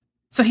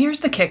So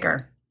here's the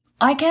kicker.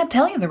 I can't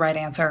tell you the right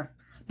answer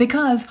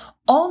because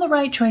all the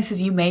right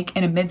choices you make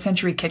in a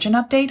mid-century kitchen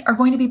update are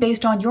going to be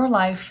based on your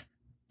life,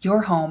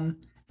 your home,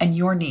 and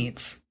your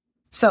needs.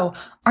 So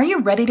are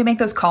you ready to make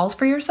those calls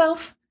for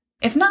yourself?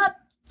 If not,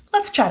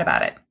 let's chat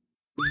about it.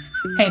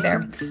 Hey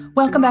there.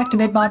 Welcome back to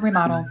Mid-Mod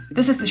Remodel.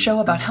 This is the show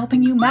about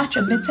helping you match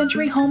a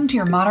mid-century home to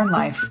your modern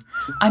life.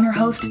 I'm your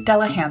host,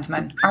 Della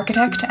Hansman,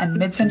 architect and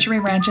mid-century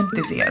ranch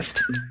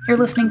enthusiast. You're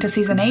listening to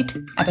Season 8,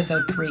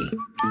 Episode 3.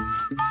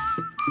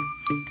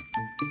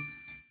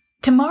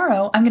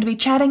 Tomorrow, I'm going to be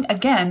chatting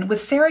again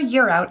with Sarah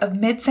Yearout of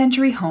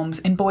Mid-Century Homes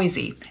in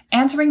Boise,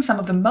 answering some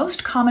of the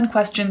most common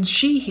questions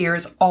she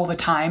hears all the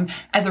time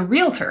as a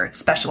realtor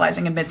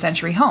specializing in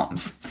mid-century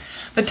homes.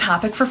 The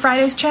topic for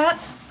Friday's chat?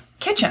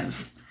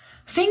 Kitchens.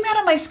 Seeing that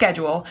on my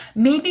schedule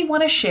made me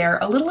want to share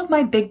a little of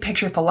my big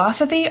picture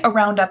philosophy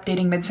around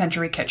updating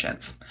mid-century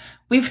kitchens.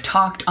 We've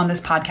talked on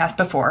this podcast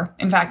before.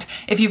 In fact,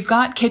 if you've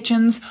got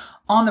kitchens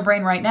on the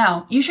brain right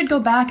now, you should go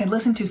back and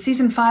listen to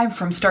Season 5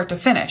 from start to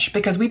finish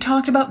because we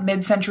talked about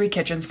mid-century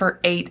kitchens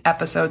for 8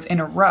 episodes in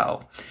a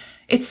row.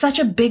 It's such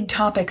a big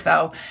topic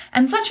though,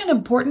 and such an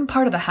important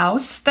part of the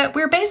house that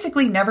we're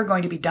basically never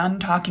going to be done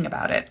talking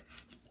about it.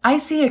 I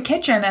see a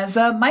kitchen as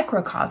a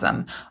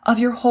microcosm of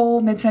your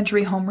whole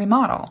mid-century home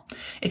remodel.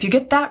 If you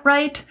get that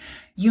right,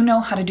 you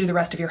know how to do the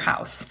rest of your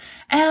house.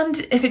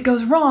 And if it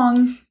goes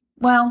wrong,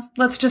 well,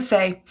 let's just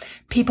say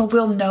people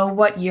will know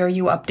what year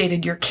you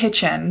updated your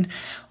kitchen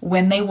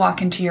when they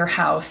walk into your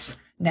house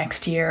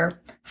next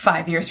year,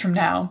 5 years from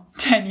now,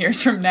 10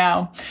 years from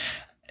now.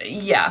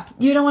 Yeah,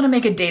 you don't want to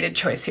make a dated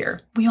choice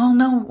here. We all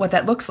know what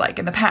that looks like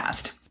in the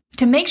past.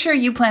 To make sure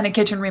you plan a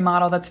kitchen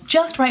remodel that's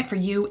just right for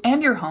you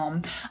and your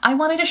home, I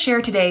wanted to share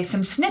today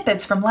some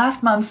snippets from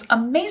last month's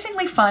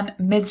amazingly fun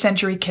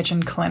mid-century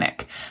kitchen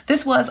clinic.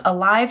 This was a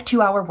live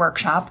 2-hour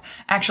workshop.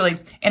 Actually,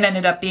 it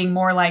ended up being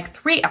more like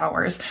 3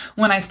 hours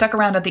when I stuck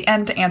around at the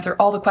end to answer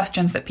all the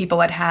questions that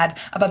people had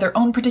about their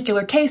own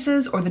particular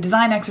cases or the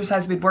design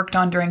exercise we'd worked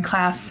on during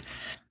class.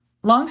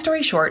 Long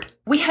story short,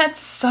 we had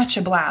such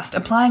a blast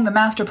applying the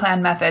master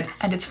plan method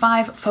and its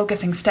 5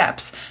 focusing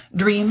steps,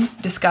 dream,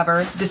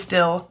 discover,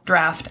 distill,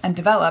 draft, and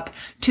develop,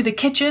 to the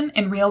kitchen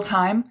in real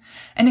time.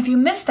 And if you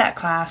missed that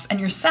class and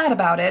you're sad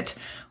about it,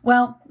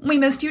 well, we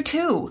missed you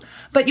too.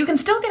 But you can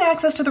still get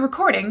access to the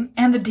recording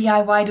and the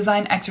DIY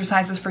design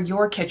exercises for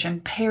your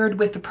kitchen paired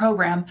with the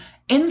program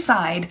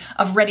inside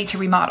of Ready to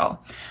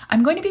Remodel.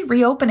 I'm going to be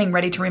reopening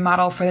Ready to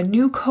Remodel for the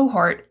new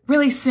cohort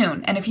really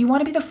soon. And if you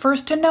want to be the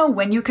first to know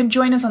when you can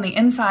join us on the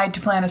inside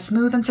to plan a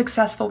smooth and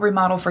successful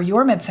remodel for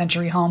your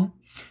mid-century home,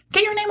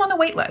 get your name on the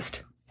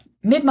waitlist.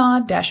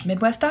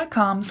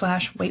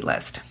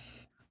 midmod-midwest.com/waitlist.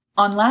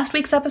 On last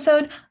week's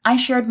episode, I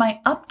shared my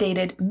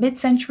updated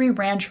mid-century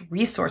ranch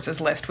resources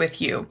list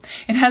with you.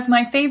 It has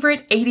my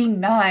favorite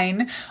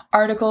 89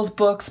 articles,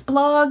 books,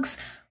 blogs,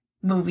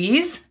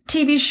 movies,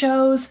 TV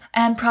shows,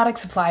 and product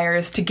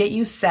suppliers to get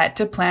you set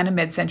to plan a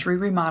mid-century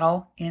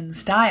remodel in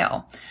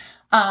style.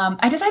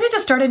 I decided to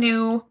start a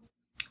new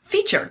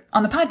feature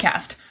on the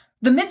podcast,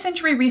 the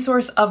Mid-Century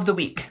Resource of the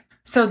Week.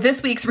 So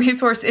this week's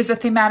resource is a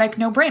thematic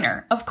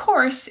no-brainer. Of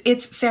course,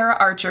 it's Sarah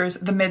Archer's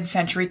The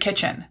Mid-Century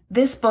Kitchen.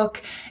 This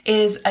book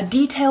is a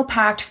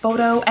detail-packed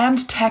photo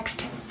and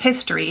text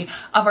history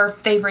of our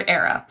favorite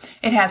era.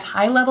 It has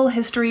high-level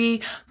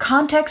history,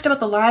 context about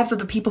the lives of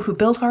the people who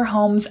built our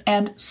homes,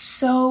 and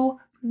so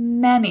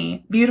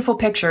many beautiful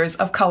pictures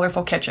of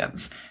colorful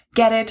kitchens.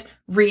 Get it,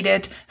 read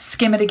it,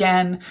 skim it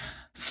again,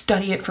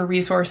 study it for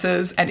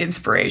resources and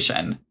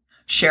inspiration.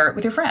 Share it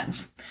with your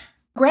friends.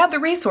 Grab the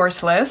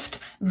resource list,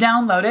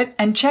 download it,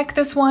 and check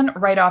this one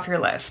right off your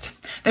list.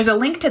 There's a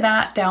link to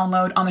that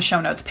download on the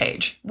show notes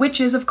page, which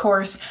is, of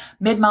course,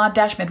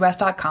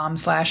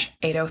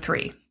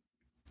 midmod-midwest.com/803.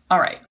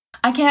 All right.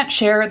 I can't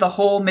share the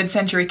whole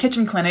mid-century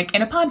kitchen clinic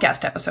in a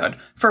podcast episode.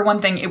 For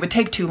one thing, it would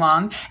take too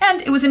long,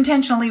 and it was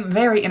intentionally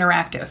very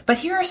interactive. But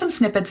here are some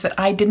snippets that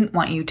I didn't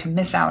want you to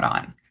miss out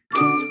on.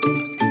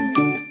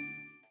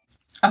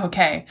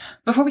 Okay,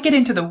 before we get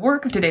into the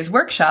work of today's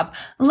workshop,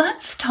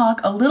 let's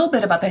talk a little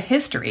bit about the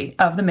history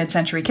of the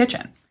mid-century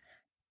kitchen.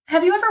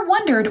 Have you ever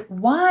wondered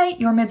why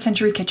your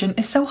mid-century kitchen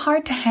is so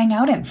hard to hang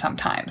out in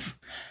sometimes?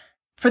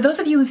 For those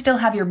of you who still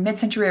have your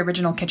mid-century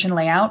original kitchen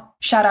layout,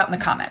 shout out in the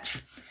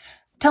comments.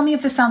 Tell me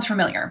if this sounds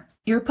familiar.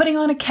 You're putting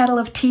on a kettle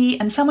of tea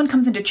and someone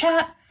comes in to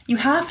chat, you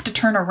have to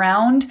turn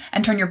around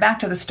and turn your back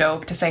to the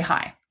stove to say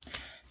hi.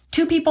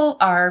 2 people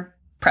are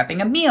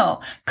prepping a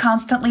meal,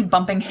 constantly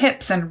bumping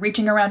hips and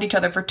reaching around each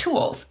other for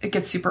tools. It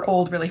gets super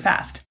old really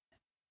fast.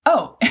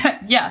 Oh,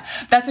 yeah,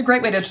 that's a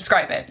great way to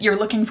describe it. You're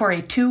looking for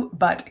a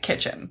 2-butt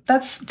kitchen.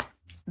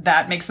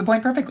 That makes the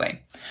point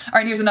perfectly. All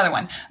right, here's another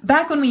one.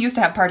 Back when we used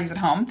to have parties at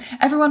home,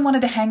 everyone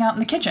wanted to hang out in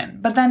the kitchen,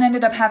 but then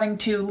ended up having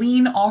to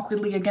lean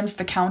awkwardly against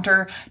the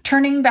counter,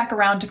 turning back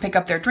around to pick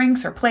up their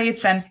drinks or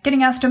plates, and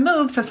getting asked to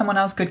move so someone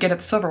else could get at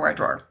the silverware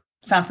drawer.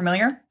 Sound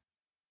familiar?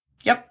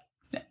 Yep.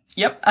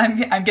 Yep,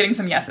 I'm getting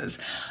some yeses.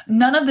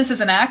 None of this is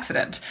an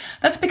accident.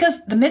 That's because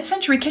the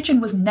mid-century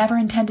kitchen was never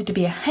intended to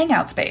be a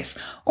hangout space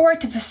or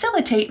to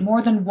facilitate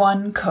more than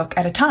one cook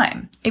at a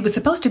time. It was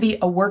supposed to be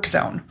a work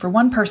zone for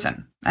one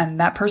person, and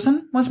that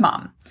person was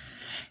Mom.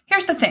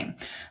 Here's the thing.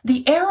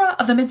 The era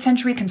of the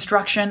mid-century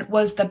construction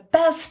was the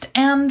best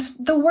and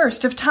the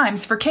worst of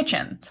times for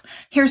kitchens.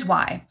 Here's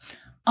why.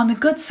 On the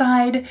good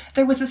side,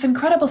 there was this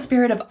incredible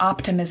spirit of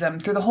optimism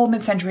through the whole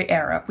mid-century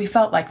era. We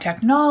felt like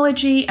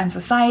technology and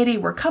society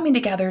were coming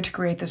together to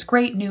create this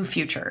great new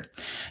future.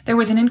 There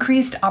was an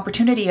increased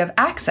opportunity of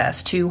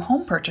access to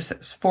home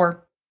purchases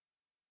for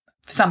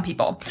some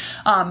people.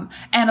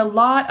 And a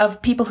lot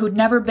of people who'd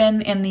never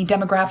been in the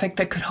demographic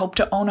that could hope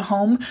to own a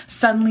home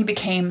suddenly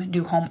became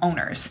new home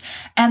owners.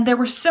 And there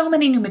were so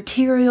many new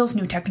materials,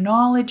 new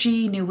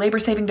technology, new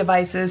labor-saving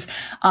devices,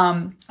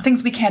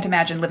 things we can't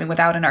imagine living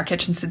without in our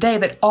kitchens today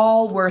that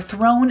all were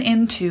thrown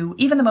into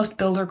even the most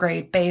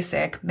builder-grade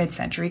basic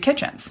mid-century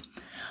kitchens.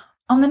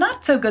 On the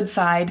not-so-good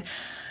side,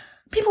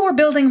 people were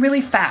building really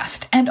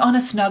fast and on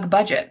a snug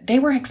budget. They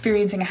were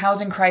experiencing a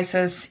housing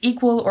crisis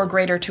equal or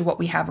greater to what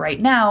we have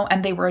right now,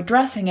 and they were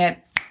addressing it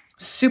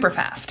super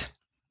fast.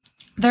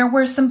 There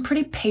were some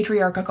pretty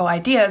patriarchal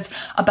ideas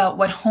about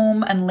what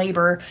home and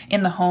labor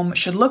in the home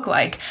should look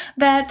like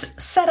that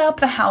set up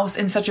the house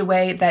in such a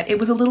way that it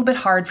was a little bit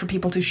hard for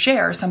people to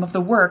share some of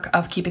the work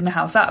of keeping the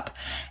house up.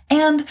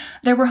 And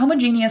there were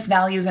homogeneous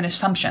values and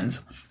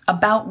assumptions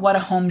about what a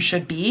home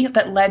should be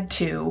that led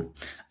to,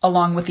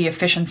 along with the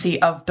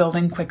efficiency of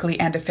building quickly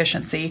and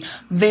efficiency,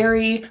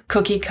 very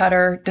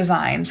cookie-cutter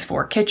designs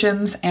for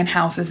kitchens and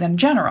houses in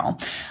general.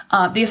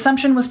 The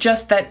assumption was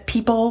just that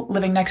people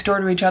living next door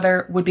to each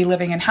other would be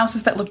living in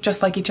houses that looked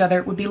just like each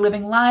other, would be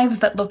living lives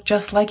that looked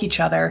just like each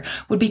other,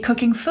 would be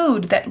cooking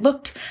food that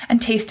looked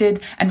and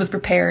tasted and was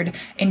prepared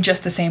in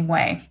just the same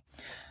way.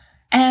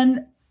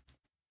 And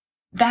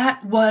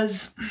that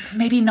was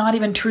maybe not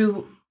even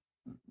true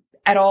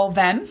at all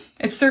then.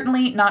 It's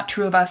certainly not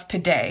true of us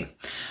today.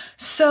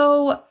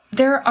 So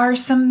there are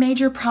some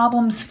major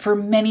problems for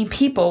many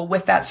people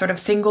with that sort of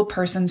single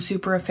person,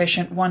 super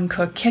efficient, one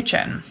cook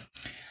kitchen.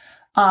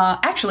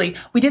 Actually,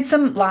 we did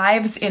some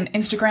lives in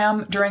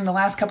Instagram during the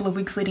last couple of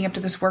weeks leading up to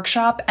this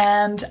workshop,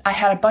 and I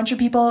had a bunch of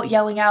people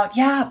yelling out,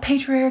 yeah,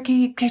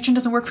 patriarchy, kitchen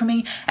doesn't work for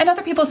me, and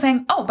other people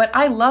saying, oh, but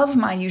I love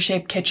my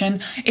U-shaped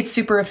kitchen, it's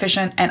super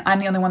efficient, and I'm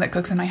the only one that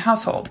cooks in my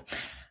household.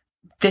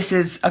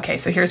 Okay,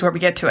 so here's where we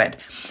get to it.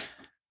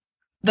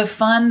 The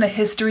fun, the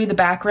history, the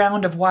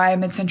background of why a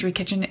mid-century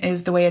kitchen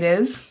is the way it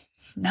is,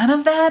 none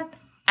of that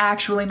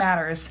actually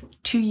matters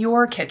to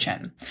your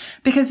kitchen,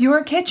 because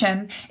your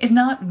kitchen is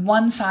not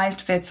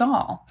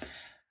one-size-fits-all.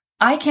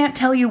 I can't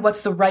tell you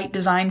what's the right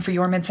design for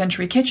your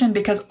mid-century kitchen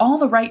because all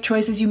the right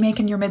choices you make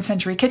in your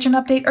mid-century kitchen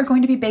update are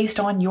going to be based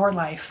on your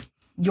life,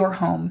 your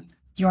home,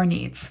 your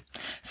needs.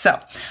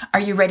 So, are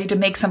you ready to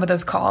make some of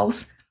those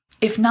calls?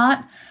 If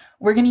not,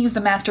 we're going to use the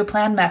master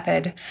plan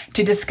method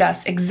to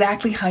discuss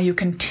exactly how you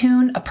can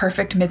tune a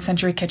perfect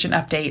mid-century kitchen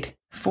update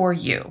for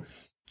you.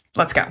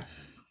 Let's go.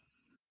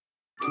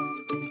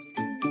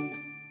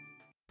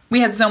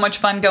 We had so much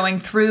fun going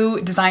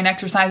through design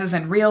exercises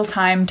in real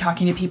time,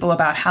 talking to people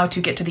about how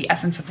to get to the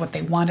essence of what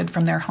they wanted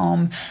from their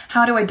home,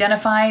 how to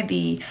identify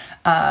the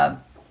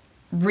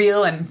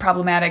real and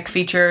problematic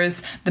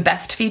features, the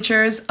best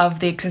features of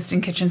the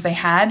existing kitchens they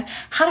had,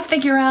 how to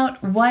figure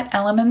out what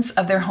elements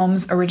of their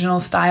home's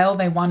original style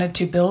they wanted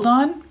to build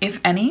on,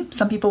 if any.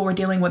 Some people were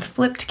dealing with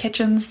flipped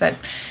kitchens that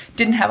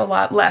didn't have a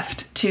lot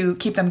left to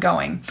keep them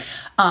going.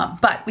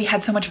 But we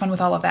had so much fun with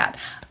all of that.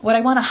 What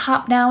I want to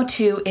hop now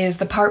to is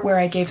the part where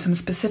I gave some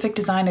specific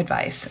design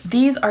advice.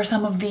 These are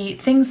some of the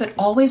things that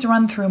always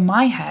run through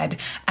my head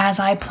as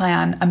I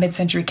plan a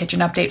mid-century kitchen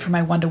update for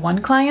my one-to-one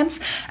clients.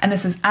 And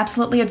this is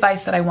absolutely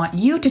advice that I want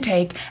you to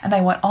take, and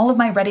I want all of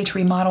my Ready to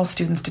Remodel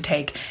students to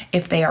take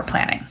if they are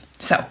planning.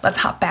 So let's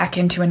hop back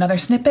into another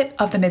snippet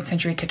of the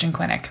Mid-Century Kitchen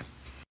Clinic.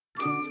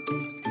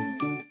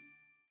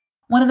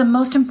 One of the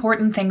most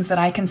important things that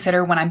I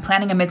consider when I'm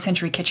planning a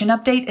mid-century kitchen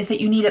update is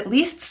that you need at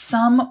least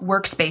some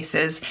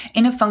workspaces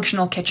in a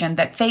functional kitchen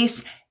that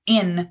face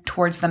in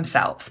towards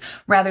themselves,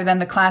 rather than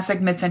the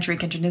classic mid-century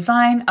kitchen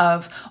design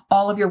of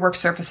all of your work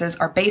surfaces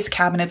are base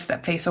cabinets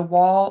that face a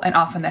wall and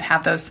often that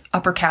have those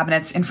upper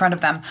cabinets in front of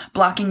them,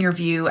 blocking your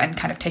view and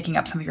kind of taking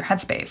up some of your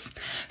headspace.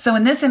 So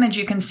in this image,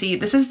 you can see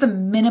this is the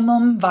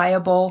minimum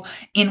viable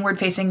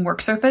inward-facing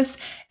work surface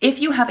if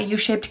you have a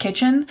U-shaped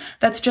kitchen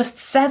that's just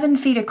 7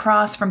 feet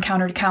across from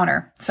counter to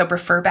counter. So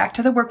refer back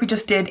to the work we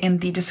just did in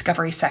the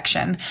discovery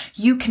section.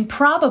 You can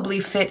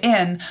probably fit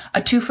in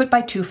a 2 foot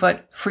by 2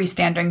 foot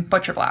freestanding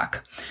butcher block.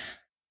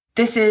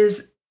 This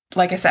is,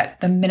 like I said,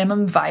 the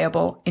minimum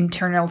viable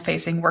internal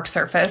facing work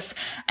surface,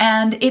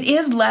 and it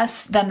is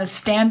less than the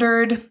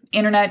standard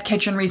internet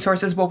kitchen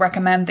resources will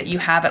recommend that you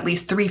have at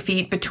least 3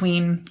 feet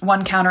between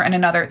one counter and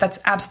another. That's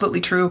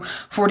absolutely true.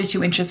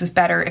 42 inches is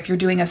better. If you're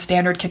doing a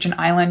standard kitchen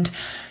island,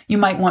 you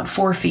might want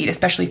 4 feet,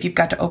 especially if you've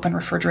got to open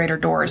refrigerator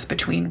doors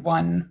between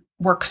one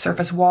work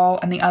surface wall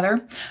and the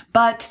other.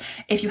 But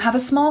if you have a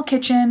small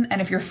kitchen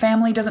and if your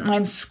family doesn't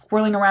mind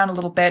swirling around a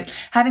little bit,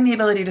 having the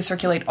ability to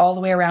circulate all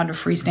the way around a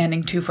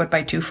freestanding 2-foot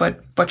by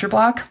 2-foot butcher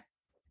block,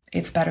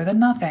 it's better than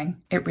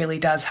nothing. It really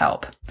does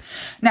help.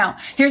 Now,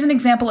 here's an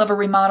example of a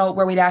remodel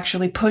where we'd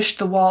actually pushed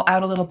the wall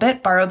out a little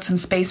bit, borrowed some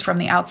space from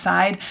the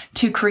outside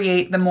to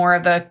create the more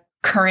of the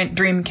current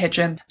dream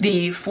kitchen,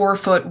 the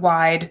 4-foot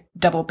wide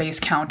double base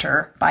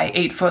counter by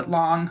 8-foot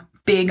long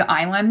big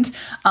island.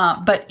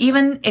 But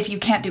even if you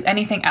can't do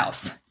anything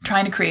else,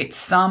 trying to create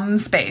some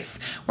space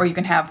where you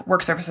can have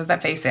work surfaces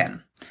that face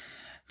in.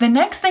 The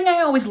next thing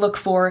I always look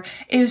for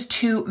is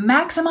to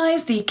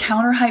maximize the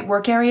counter height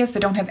work areas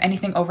that don't have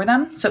anything over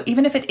them. So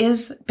even if it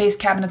is base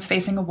cabinets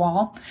facing a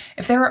wall,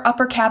 if there are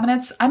upper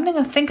cabinets, I'm going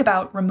to think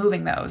about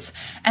removing those.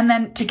 And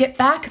then to get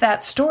back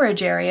that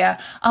storage area,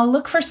 I'll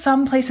look for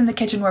some place in the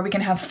kitchen where we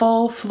can have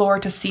full floor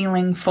to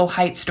ceiling, full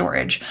height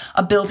storage,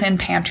 a built-in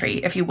pantry,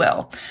 if you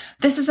will.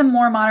 This is a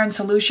more modern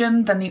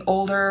solution than the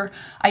older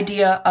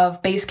idea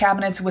of base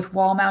cabinets with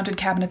wall-mounted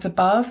cabinets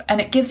above,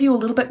 and it gives you a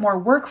little bit more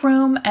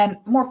workroom and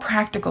more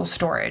practical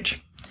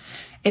storage.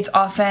 It's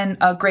often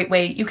a great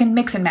way you can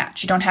mix and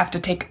match. You don't have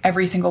to take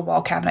every single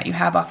wall cabinet you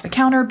have off the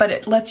counter, but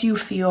it lets you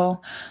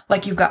feel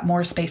like you've got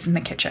more space in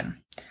the kitchen.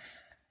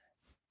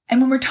 And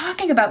when we're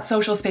talking about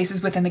social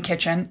spaces within the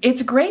kitchen,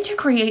 it's great to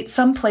create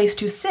some place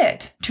to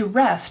sit, to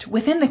rest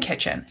within the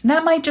kitchen. And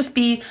that might just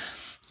be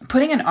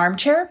putting an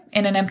armchair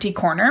in an empty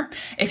corner.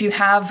 If you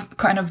have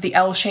kind of the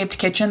L-shaped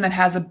kitchen that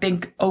has a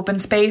big open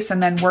space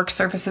and then work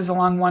surfaces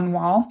along one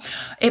wall,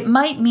 it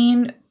might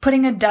mean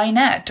putting a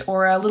dinette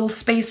or a little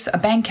space, a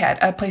banquette,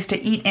 a place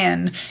to eat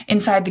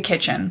inside the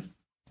kitchen.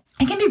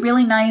 It can be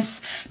really nice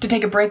to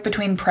take a break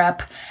between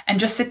prep and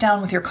just sit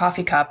down with your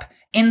coffee cup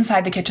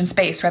inside the kitchen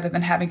space rather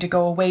than having to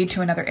go away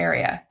to another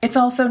area. It's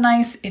also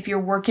nice if you're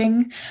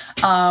working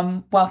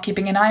while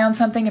keeping an eye on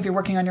something, if you're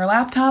working on your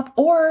laptop,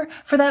 or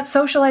for that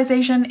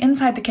socialization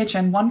inside the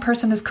kitchen. One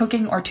person is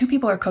cooking or 2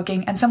 people are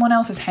cooking and someone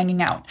else is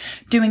hanging out,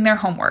 doing their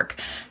homework.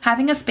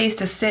 Having a space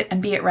to sit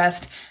and be at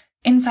rest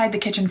inside the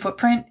kitchen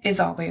footprint is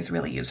always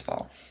really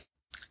useful.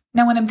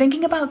 Now, when I'm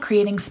thinking about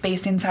creating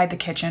space inside the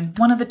kitchen,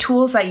 one of the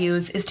tools I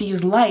use is to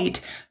use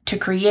light to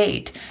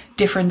create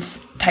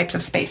different types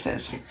of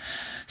spaces.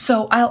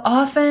 So I'll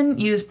often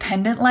use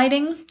pendant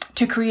lighting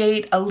to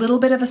create a little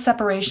bit of a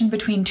separation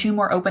between 2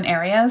 more open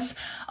areas.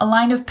 A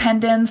line of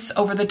pendants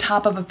over the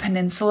top of a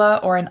peninsula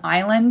or an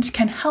island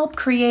can help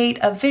create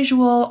a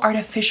visual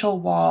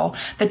artificial wall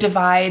that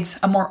divides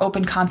a more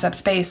open concept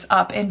space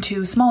up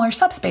into smaller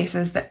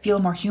subspaces that feel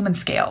more human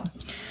scale.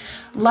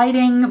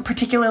 Lighting,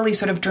 particularly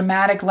sort of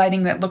dramatic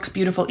lighting that looks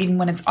beautiful even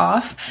when it's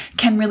off,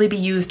 can really be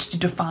used to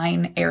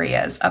define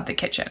areas of the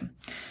kitchen.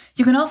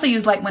 You can also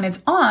use light when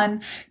it's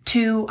on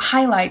to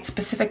highlight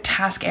specific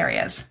task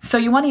areas. So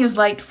you want to use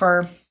light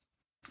for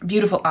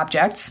beautiful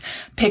objects,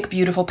 pick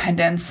beautiful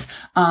pendants,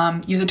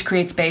 use it to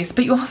create space,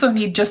 but you also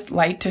need just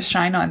light to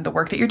shine on the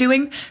work that you're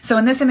doing. So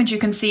in this image, you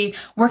can see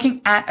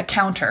working at a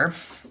counter.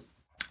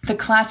 The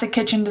classic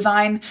kitchen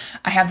design,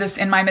 I have this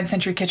in my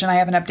mid-century kitchen, I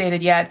haven't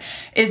updated yet,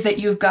 is that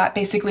you've got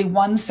basically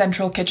one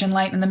central kitchen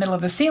light in the middle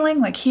of the ceiling,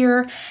 like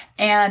here,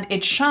 and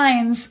it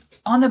shines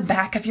on the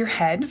back of your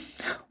head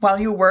while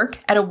you work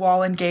at a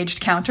wall-engaged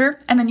counter,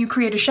 and then you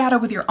create a shadow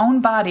with your own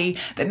body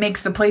that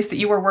makes the place that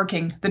you are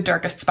working the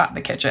darkest spot in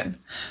the kitchen.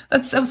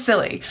 That's so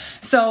silly.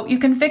 So you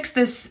can fix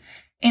this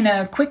in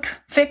a quick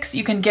fix.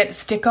 You can get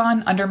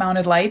stick-on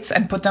undermounted lights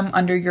and put them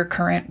under your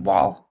current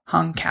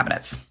wall-hung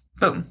cabinets.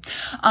 Boom.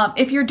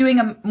 If you're doing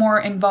a more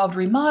involved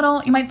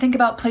remodel, you might think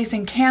about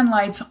placing can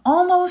lights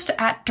almost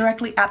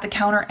directly at the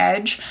counter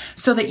edge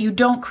so that you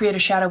don't create a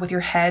shadow with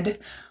your head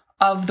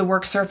of the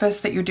work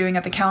surface that you're doing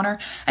at the counter.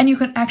 And you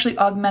can actually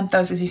augment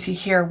those, as you see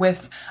here,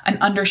 with an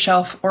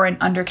undershelf or an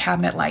under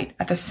cabinet light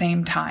at the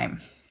same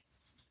time.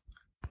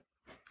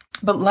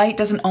 But light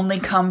doesn't only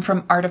come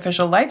from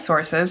artificial light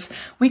sources.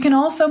 We can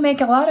also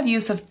make a lot of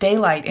use of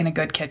daylight in a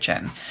good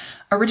kitchen.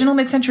 Original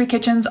mid-century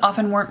kitchens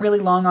often weren't really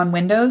long on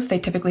windows. They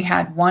typically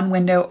had one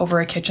window over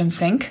a kitchen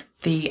sink,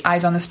 the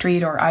eyes on the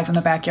street or eyes on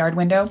the backyard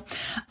window.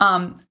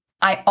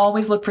 I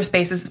always look for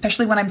spaces,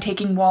 especially when I'm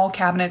taking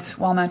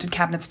wall-mounted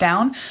cabinets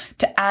down,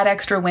 to add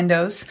extra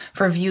windows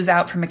for views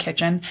out from a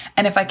kitchen.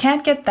 And if I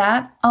can't get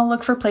that, I'll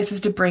look for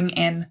places to bring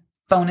in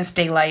bonus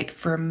daylight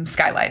from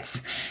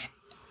skylights.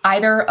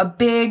 Either a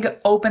big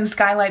open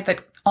skylight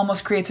that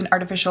almost creates an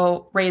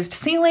artificial raised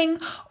ceiling,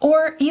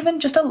 or even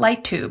just a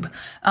light tube,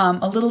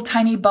 a little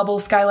tiny bubble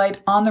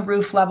skylight on the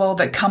roof level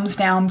that comes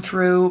down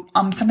through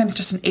sometimes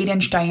just an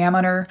 8-inch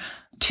diameter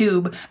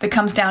tube that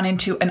comes down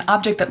into an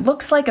object that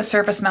looks like a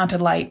surface mounted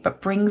light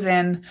but brings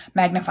in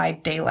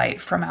magnified daylight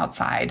from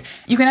outside.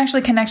 You can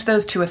actually connect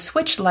those to a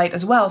switched light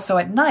as well, so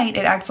at night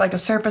it acts like a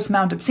surface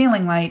mounted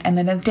ceiling light, and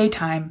then in the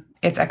daytime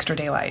it's extra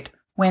daylight.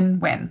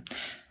 Win-win.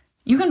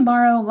 You can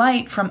borrow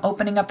light from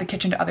opening up the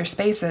kitchen to other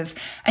spaces,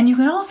 and you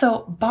can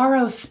also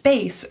borrow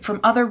space from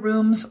other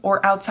rooms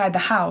or outside the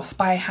house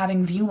by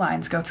having view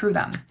lines go through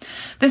them.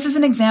 This is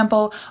an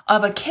example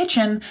of a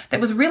kitchen that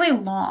was really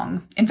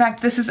long. In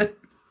fact, this is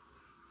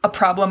a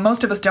problem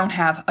most of us don't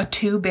have, a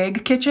too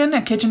big kitchen,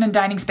 a kitchen and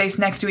dining space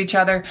next to each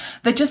other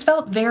that just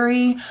felt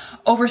very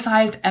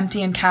oversized,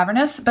 empty, and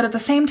cavernous, but at the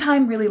same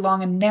time really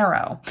long and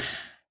narrow.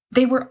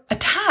 They were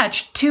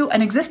attached to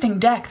an existing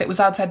deck that was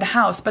outside the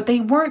house, but they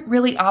weren't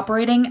really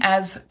operating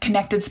as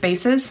connected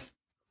spaces.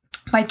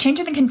 By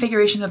changing the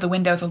configuration of the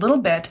windows a little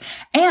bit,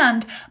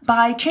 and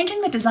by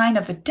changing the design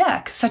of the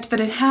deck such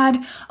that it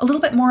had a little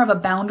bit more of a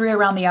boundary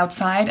around the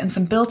outside and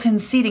some built-in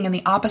seating in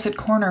the opposite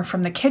corner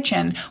from the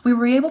kitchen, we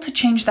were able to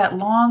change that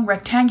long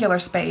rectangular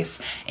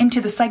space into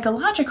the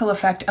psychological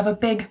effect of a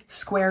big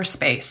square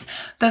space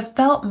that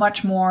felt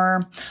much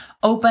more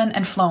open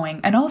and flowing,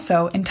 and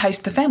also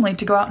enticed the family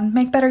to go out and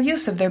make better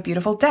use of their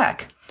beautiful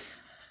deck.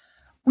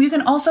 You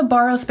can also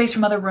borrow space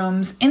from other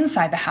rooms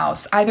inside the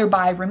house, either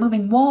by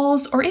removing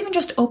walls or even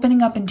just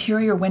opening up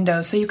interior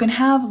windows so you can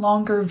have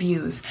longer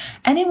views.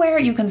 Anywhere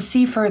you can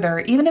see further,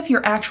 even if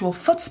your actual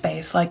foot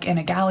space, like in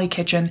a galley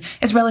kitchen,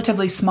 is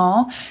relatively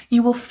small,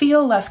 you will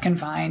feel less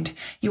confined.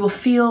 You will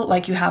feel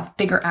like you have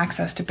bigger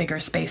access to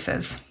bigger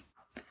spaces.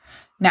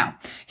 Now,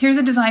 here's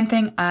a design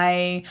thing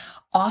I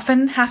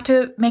often have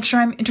to make sure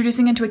I'm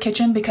introducing into a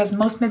kitchen because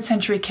most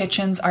mid-century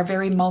kitchens are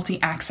very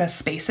multi-access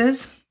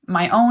spaces.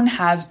 My own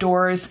has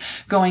doors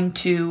going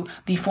to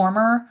the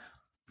former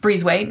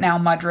breezeway, now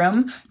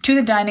mudroom, to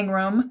the dining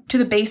room, to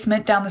the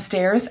basement down the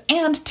stairs,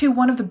 and to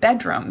one of the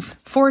bedrooms.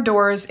 4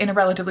 doors in a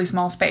relatively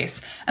small space.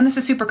 And this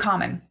is super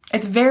common.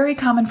 It's very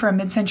common for a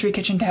mid-century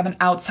kitchen to have an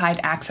outside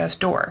access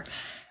door.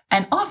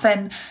 And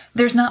often,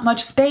 there's not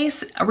much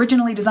space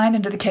originally designed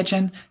into the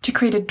kitchen to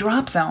create a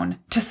drop zone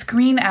to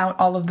screen out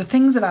all of the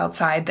things of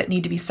outside that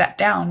need to be set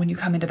down when you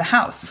come into the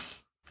house.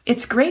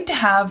 It's great to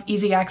have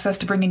easy access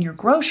to bring in your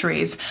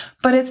groceries,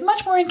 but it's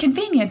much more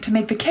inconvenient to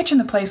make the kitchen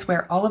the place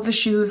where all of the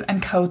shoes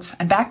and coats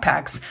and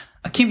backpacks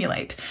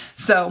accumulate.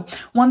 So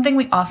one thing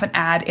we often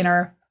add in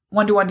our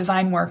one-to-one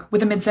design work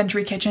with a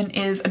mid-century kitchen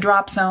is a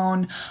drop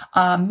zone,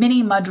 a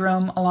mini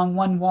mudroom along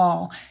one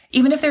wall.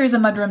 Even if there is a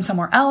mudroom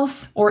somewhere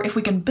else, or if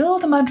we can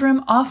build a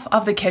mudroom off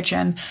of the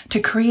kitchen to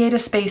create a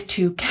space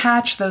to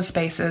catch those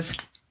spaces.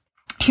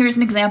 Here's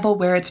an example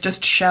where it's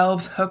just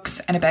shelves, hooks,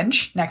 and a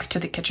bench next to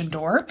the kitchen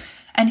door.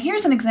 And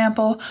here's an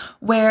example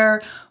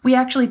where we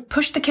actually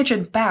pushed the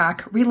kitchen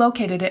back,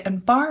 relocated it,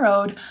 and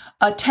borrowed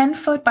a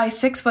 10-foot by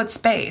 6-foot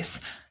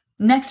space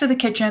next to the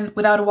kitchen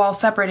without a wall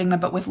separating them,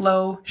 but with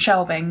low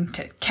shelving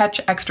to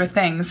catch extra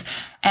things.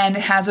 And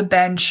it has a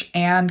bench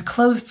and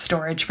closed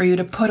storage for you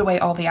to put away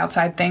all the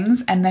outside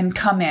things and then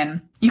come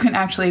in. You can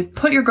actually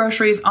put your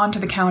groceries onto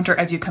the counter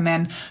as you come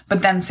in,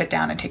 but then sit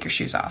down and take your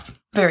shoes off.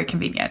 Very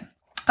convenient.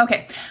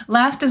 Okay,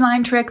 last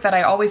design trick that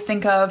I always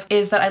think of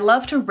is that I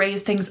love to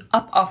raise things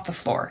up off the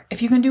floor.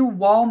 If you can do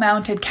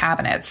wall-mounted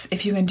cabinets,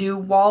 if you can do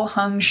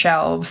wall-hung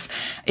shelves,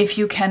 if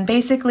you can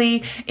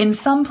basically, in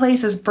some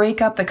places,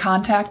 break up the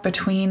contact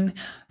between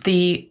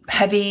the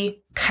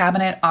heavy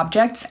cabinet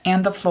objects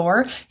and the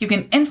floor, you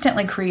can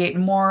instantly create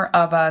more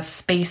of a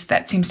space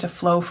that seems to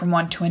flow from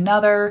one to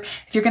another.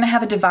 If you're going to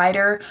have a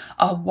divider,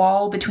 a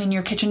wall between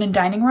your kitchen and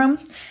dining room,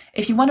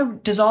 if you want to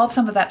dissolve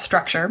some of that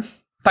structure,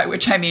 by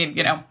which I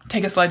mean,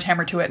 take a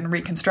sledgehammer to it and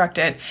reconstruct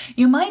it,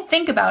 you might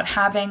think about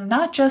having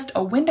not just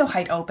a window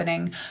height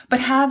opening, but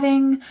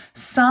having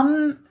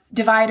some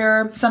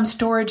divider, some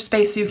storage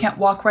space so you can't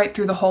walk right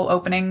through the whole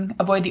opening,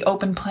 avoid the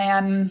open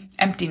plan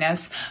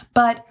emptiness,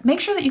 but make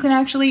sure that you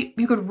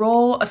could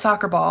roll a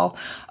soccer ball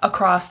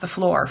across the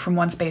floor from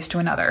one space to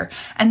another.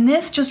 And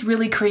this just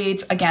really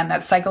creates, again,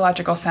 that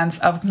psychological sense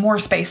of more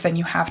space than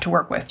you have to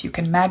work with. You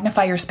can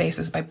magnify your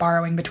spaces by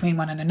borrowing between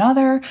one and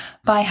another,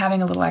 by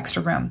having a little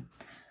extra room.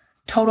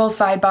 Total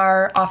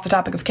sidebar off the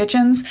topic of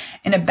kitchens.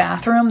 In a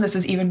bathroom, this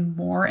is even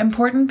more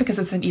important because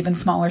it's an even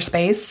smaller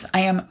space. I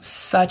am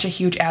such a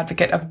huge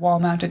advocate of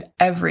wall-mounted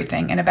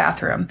everything in a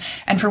bathroom.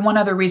 And for one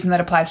other reason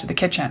that applies to the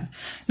kitchen.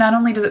 Not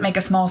only does it make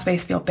a small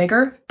space feel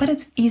bigger, but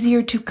it's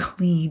easier to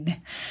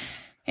clean.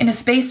 In a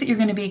space that you're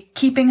going to be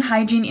keeping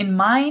hygiene in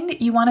mind,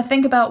 you want to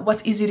think about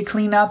what's easy to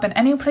clean up, and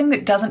anything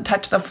that doesn't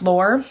touch the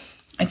floor.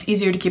 It's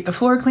easier to keep the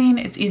floor clean.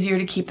 It's easier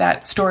to keep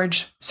that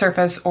storage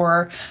surface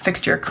or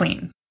fixture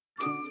clean.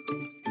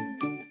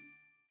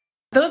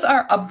 Those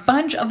are a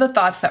bunch of the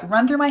thoughts that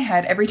run through my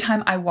head every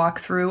time I walk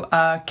through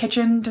a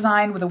kitchen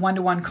design with a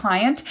one-to-one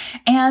client,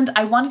 and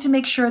I wanted to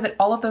make sure that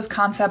all of those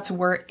concepts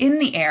were in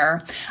the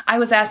air. I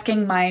was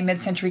asking my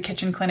Mid-Century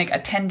Kitchen Clinic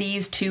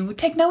attendees to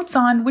take notes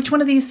on which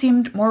one of these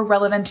seemed more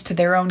relevant to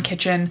their own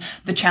kitchen,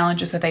 the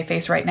challenges that they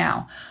face right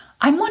now.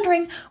 I'm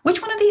wondering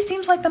which one of these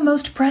seems like the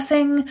most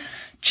pressing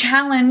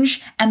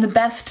challenge and the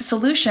best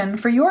solution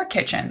for your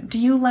kitchen. Do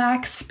you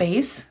lack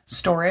space,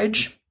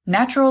 storage,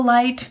 natural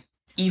light,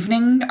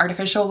 evening,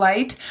 artificial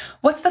light?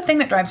 What's the thing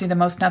that drives you the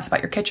most nuts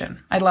about your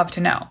kitchen? I'd love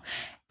to know.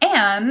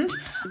 And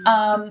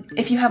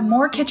if you have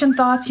more kitchen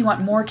thoughts, you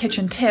want more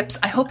kitchen tips,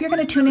 I hope you're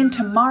going to tune in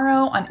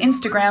tomorrow on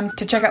Instagram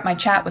to check out my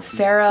chat with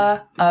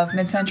Sarah of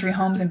Mid-Century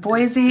Homes in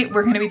Boise.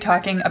 We're going to be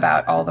talking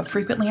about all the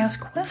frequently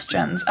asked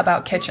questions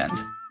about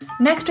kitchens.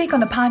 Next week on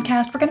the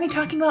podcast, we're going to be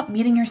talking about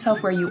meeting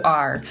yourself where you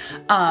are.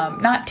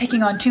 Not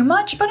taking on too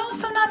much, but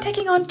also not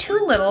taking on too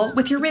little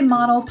with your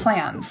remodel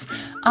plans.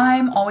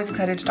 I'm always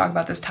excited to talk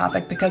about this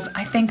topic because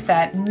I think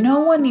that no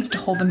one needs to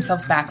hold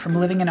themselves back from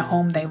living in a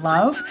home they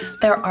love.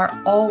 There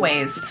are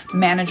always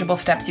manageable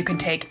steps you can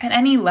take at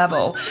any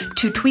level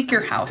to tweak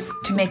your house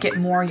to make it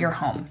more your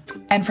home.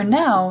 And for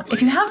now,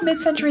 if you have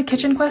mid-century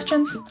kitchen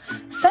questions,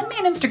 send me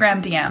an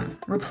Instagram DM.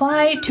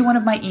 Reply to one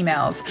of my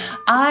emails.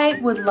 I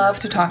would love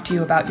to talk to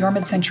you about your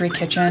mid-century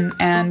kitchen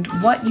and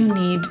what you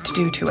need to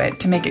do to it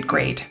to make it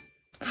great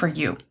for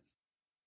you.